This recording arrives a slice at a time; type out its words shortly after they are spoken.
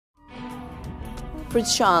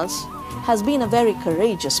Prince Charles has been a very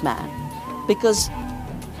courageous man because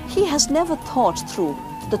he has never thought through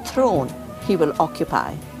the throne he will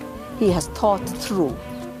occupy. He has thought through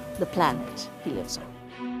the planet he lives on.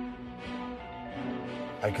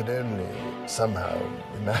 I could only somehow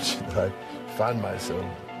imagine that I found myself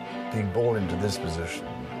being born into this position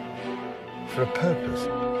for a purpose.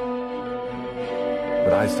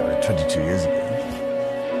 But I started 22 years ago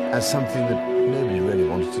as something that nobody really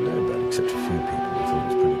wanted to know about, except a few people who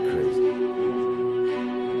thought it was pretty crazy.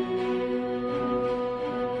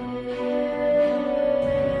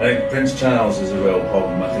 I think Prince Charles is a real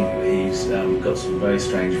problem. I think he's got some very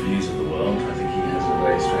strange views of the world. I think he has a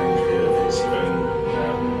very strange view of his own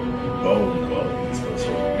role in the world. He's got a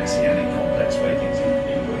sort of messianic complex where he thinks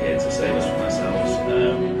we're here to save us from ourselves.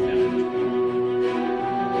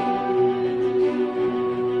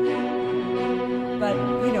 But,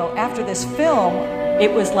 you know, after this film,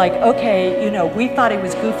 it was like, okay, you know, we thought he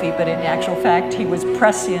was goofy, but in actual fact, he was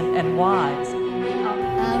prescient and wise.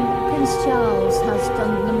 Prince Charles has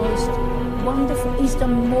done the most wonderful, he's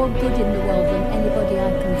done more good in the world than anybody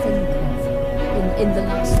I can think of in the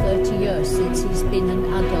last 30 years since he's been an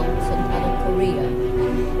adult and had a career.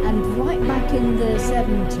 And right back in the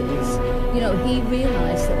 70s, you know, he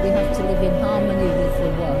realised that we have to live in harmony with the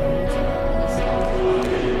world.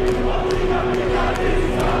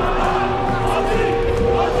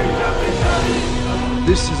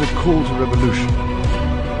 This is a call to revolution.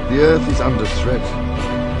 The earth is under threat.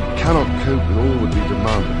 Cannot cope with all that we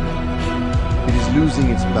demanded. It is losing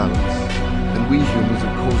its balance, and we humans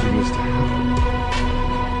are causing this to happen.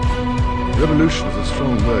 Revolution is a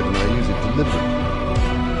strong word, and I use it deliberately.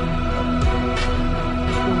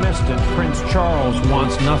 You missed it. Prince Charles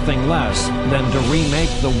wants nothing less than to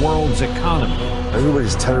remake the world's economy.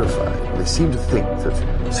 Everybody's terrified. They seem to think that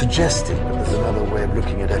suggesting that there's another way of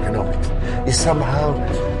looking at economics is somehow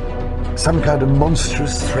some kind of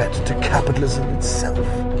monstrous threat to capitalism itself.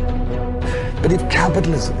 But if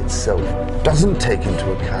capitalism itself doesn't take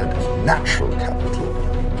into account natural capital,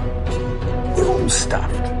 we're all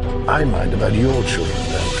stuffed. I mind about your children and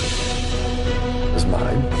grandchildren as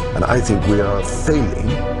mine, and I think we are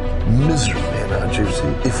failing miserably in our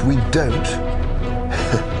duty if we don't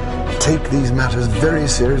take these matters very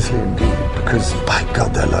seriously indeed, because by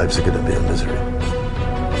God, their lives are going to be a misery.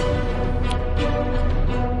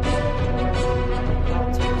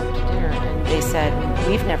 And they said,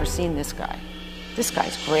 we've never seen this guy. This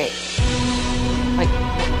guy's great. Like,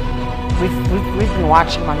 we've been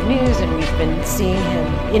watching him on the news, and we've been seeing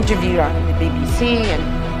him interviewed on the BBC, and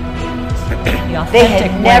they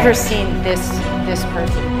had never seen this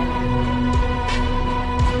person.